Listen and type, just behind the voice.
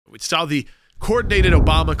We saw the coordinated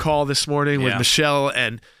Obama call this morning with Michelle.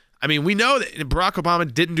 And, I mean, we know that Barack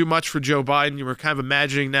Obama didn't do much for Joe Biden. You were kind of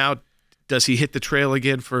imagining now, does he hit the trail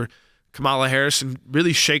again for Kamala Harris and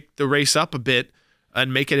really shake the race up a bit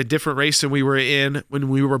and make it a different race than we were in when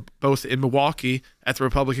we were both in Milwaukee at the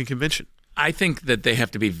Republican convention? I think that they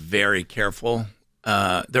have to be very careful.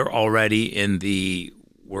 They're already in the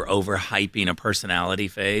we're overhyping a personality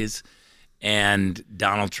phase. And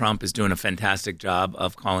Donald Trump is doing a fantastic job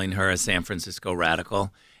of calling her a San Francisco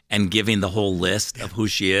radical and giving the whole list of who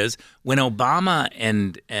she is. When Obama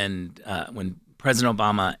when President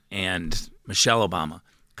Obama and Michelle Obama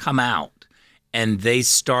come out and they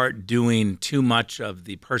start doing too much of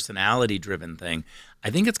the personality-driven thing, I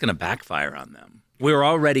think it's going to backfire on them. We're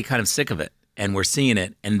already kind of sick of it, and we're seeing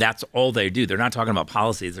it, and that's all they do. They're not talking about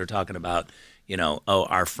policies. They're talking about,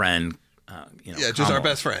 our friend, just Kamala. Our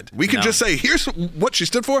best friend. We can just say, here's what she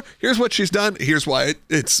stood for, here's what she's done, here's why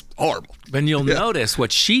it's horrible. Then you'll notice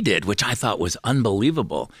what she did, which I thought was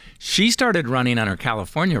unbelievable. She started running on her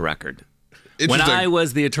California record. When I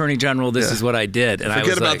was the Attorney General, this is what I did. And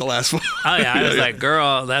Forget about the last one. Oh, yeah. I was like,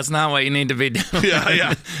 girl, that's not what you need to be doing.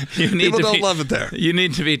 Yeah. People don't love it there. You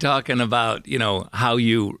need to be talking about, how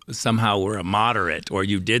you somehow were a moderate or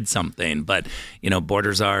you did something. But,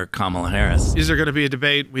 borders are Kamala Harris. Is there going to be a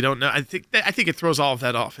debate? We don't know. I think it throws all of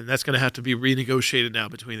that off. And that's going to have to be renegotiated now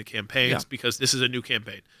between the campaigns because this is a new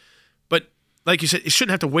campaign. But like you said, it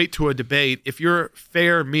shouldn't have to wait to a debate. If you're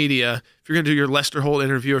fair media, if you're going to do your Lester Holt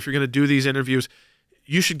interview, if you're going to do these interviews,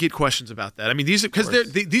 you should get questions about that. I mean, these are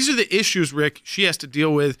the issues, Rick, she has to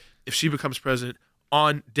deal with if she becomes president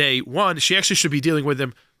on day one. She actually should be dealing with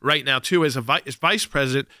them right now, too, as vice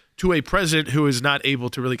president to a president who is not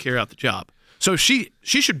able to really carry out the job. So she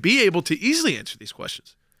should be able to easily answer these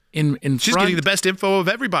questions. She's getting the best info of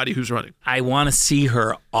everybody who's running. I want to see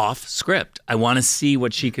her off script. I want to see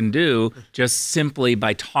what she can do just simply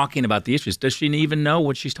by talking about the issues. Does she even know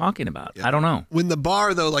what she's talking about? Yeah. I don't know. When the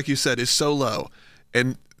bar, though, like you said, is so low,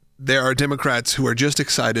 and there are Democrats who are just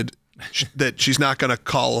excited that she's not going to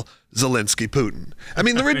call Zelensky Putin. I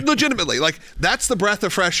mean, legitimately, that's the breath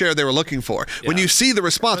of fresh air they were looking for. Yeah. When you see the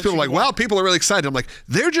response, people are like, wow, people are really excited. I'm like,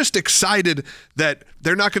 they're just excited that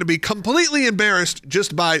they're not going to be completely embarrassed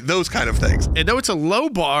just by those kind of things. And though it's a low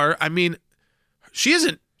bar, I mean, she has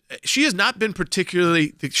not been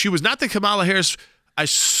she was not the Kamala Harris I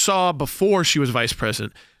saw before she was vice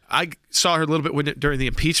president. I saw her a little bit during the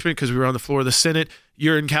impeachment because we were on the floor of the Senate.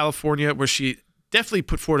 You're in California where she definitely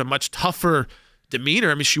put forward a much tougher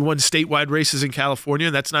demeanor. I mean, she won statewide races in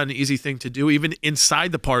California. That's not an easy thing to do, even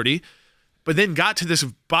inside the party. But then got to this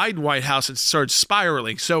Biden White House and started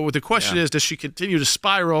spiraling. So the question is, does she continue to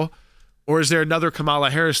spiral, or is there another Kamala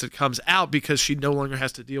Harris that comes out because she no longer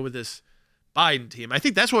has to deal with this Biden team? I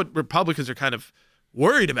think that's what Republicans are kind of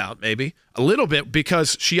worried about, maybe a little bit,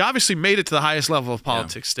 because she obviously made it to the highest level of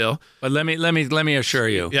politics still. But let me assure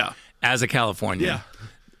you, as a Californian,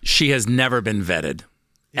 she has never been vetted,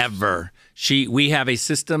 ever. We have a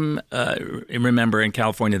system, remember, in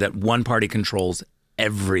California that one party controls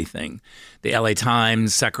everything. The LA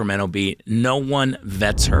Times, Sacramento Beat, no one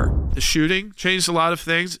vets her. The shooting changed a lot of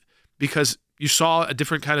things because you saw a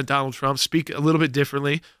different kind of Donald Trump speak a little bit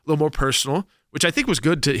differently, a little more personal, which I think was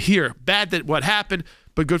good to hear. Bad that what happened,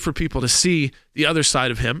 but good for people to see the other side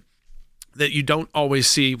of him that you don't always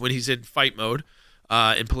see when he's in fight mode,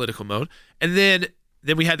 in political mode. And then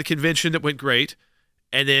we had the convention that went great.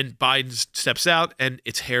 And then Biden steps out, and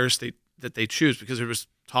it's Harris that they choose because there was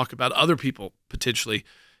talk about other people potentially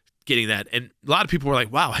getting that. And a lot of people were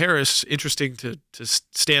like, wow, Harris, interesting to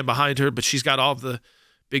stand behind her, but she's got all of the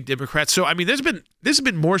big Democrats. So, I mean, there's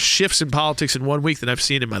been more shifts in politics in 1 week than I've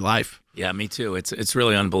seen in my life. Yeah, me too. It's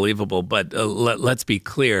really unbelievable. But let's be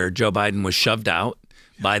clear. Joe Biden was shoved out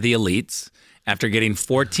by the elites. After getting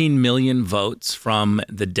 14 million votes from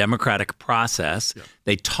the Democratic process,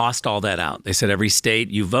 they tossed all that out. They said, every state,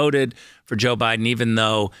 you voted for Joe Biden, even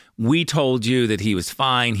though we told you that he was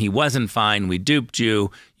fine. He wasn't fine. We duped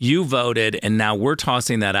you. You voted, and now we're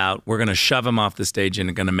tossing that out. We're going to shove him off the stage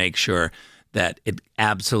and going to make sure that it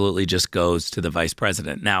absolutely just goes to the vice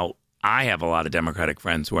president. Now, I have a lot of Democratic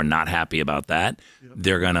friends who are not happy about that.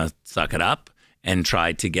 They're going to suck it up and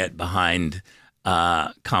try to get behind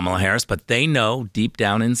Kamala Harris, but they know deep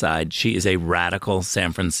down inside she is a radical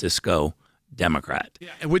San Francisco Democrat.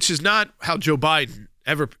 Yeah, which is not how Joe Biden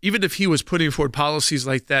ever, even if he was putting forward policies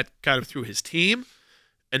like that kind of through his team,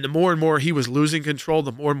 and the more and more he was losing control,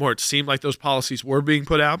 the more and more it seemed like those policies were being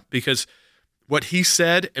put out because what he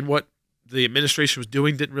said and what the administration was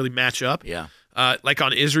doing didn't really match up. Yeah. Like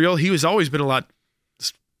on Israel, he has always been a lot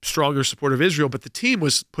stronger supporter of Israel, but the team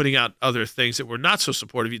was putting out other things that were not so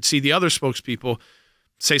supportive. You'd see the other spokespeople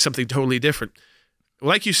say something totally different.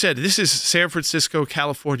 Like you said, this is San Francisco,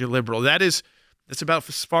 California liberal. That's about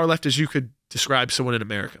as far left as you could describe someone in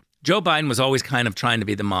America. Joe Biden was always kind of trying to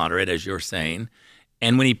be the moderate, as you're saying.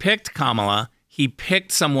 And when he picked Kamala, he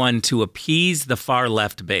picked someone to appease the far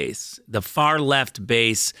left base. The far left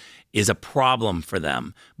base is a problem for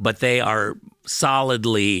them, but they are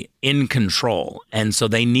solidly in control. And so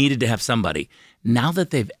they needed to have somebody. Now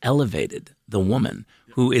that they've elevated the woman,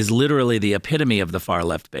 who is literally the epitome of the far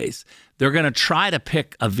left base, they're going to try to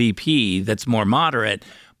pick a VP that's more moderate,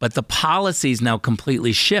 but the policies now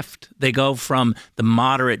completely shift. They go from the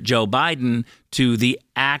moderate Joe Biden to the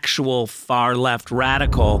actual far left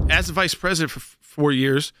radical. As the vice president for 4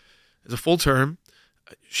 years, as a full term,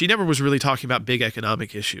 she never was really talking about big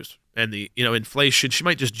economic issues and the inflation. She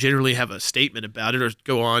might just generally have a statement about it or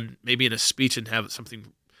go on maybe in a speech and have something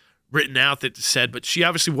written out that said, but she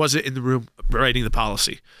obviously wasn't in the room writing the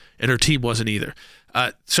policy, and her team wasn't either.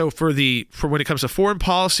 So for when it comes to foreign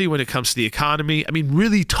policy, when it comes to the economy, I mean,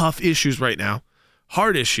 really tough issues right now,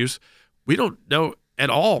 hard issues. We don't know at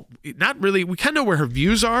all. Not really. We kind of know where her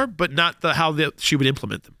views are, but not how she would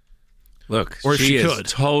implement them. Look, or she is could.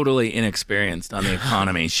 Totally inexperienced on the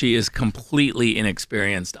economy. She is completely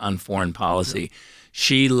inexperienced on foreign policy. Yeah.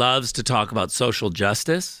 She loves to talk about social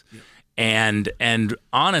justice. Yeah. And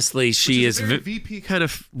honestly, she is a very VP kind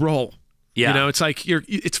of role. Yeah. It's like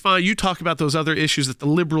it's fine. You talk about those other issues that the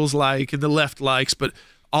liberals like and the left likes, but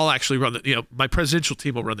I'll actually run my presidential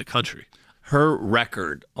team will run the country. Her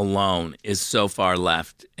record alone is so far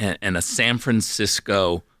left and a San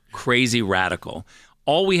Francisco crazy radical.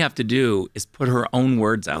 All we have to do is put her own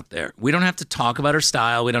words out there. We don't have to talk about her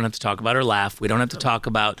style. We don't have to talk about her laugh. We don't have to talk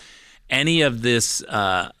about any of this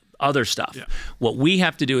other stuff. Yeah. What we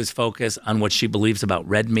have to do is focus on what she believes about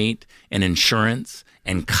red meat and insurance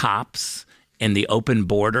and cops and the open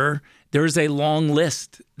border. There's a long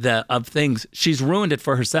list of things. She's ruined it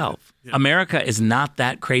for herself. Yeah. America is not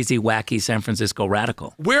that crazy, wacky San Francisco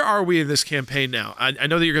radical. Where are we in this campaign now? I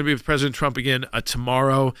know that you're going to be with President Trump again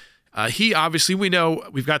tomorrow. He obviously, we know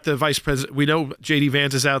we've got the vice president. We know J.D.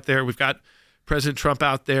 Vance is out there. We've got President Trump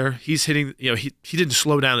out there. He's hitting, he didn't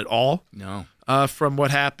slow down at all. No. From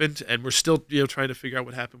what happened, and we're still trying to figure out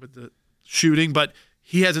what happened with the shooting, but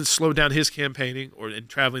he hasn't slowed down his campaigning or in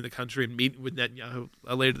traveling the country and meeting with Netanyahu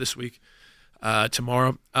later this week,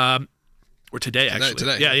 tomorrow, or today actually.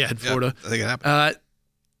 Today. Yeah, in Florida. I think it happened.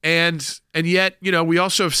 And yet, we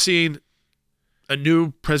also have seen a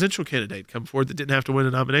new presidential candidate come forward that didn't have to win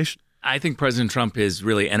a nomination. I think President Trump is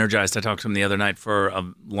really energized. I talked to him the other night for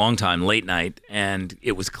a long time, late night, and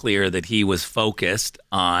it was clear that he was focused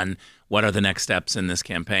on what are the next steps in this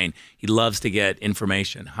campaign. He loves to get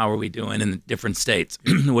information. How are we doing in the different states?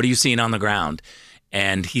 What are you seeing on the ground?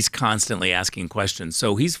 And he's constantly asking questions.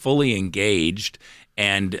 So he's fully engaged,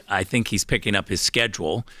 and I think he's picking up his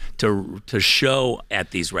schedule to show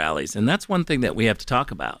at these rallies. And that's one thing that we have to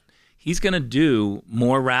talk about. He's going to do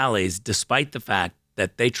more rallies despite the fact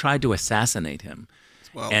that they tried to assassinate him.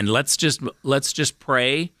 Well, and let's just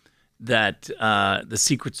pray that the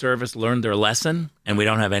Secret Service learned their lesson and we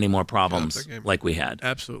don't have any more problems like we had.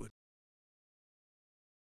 Absolutely.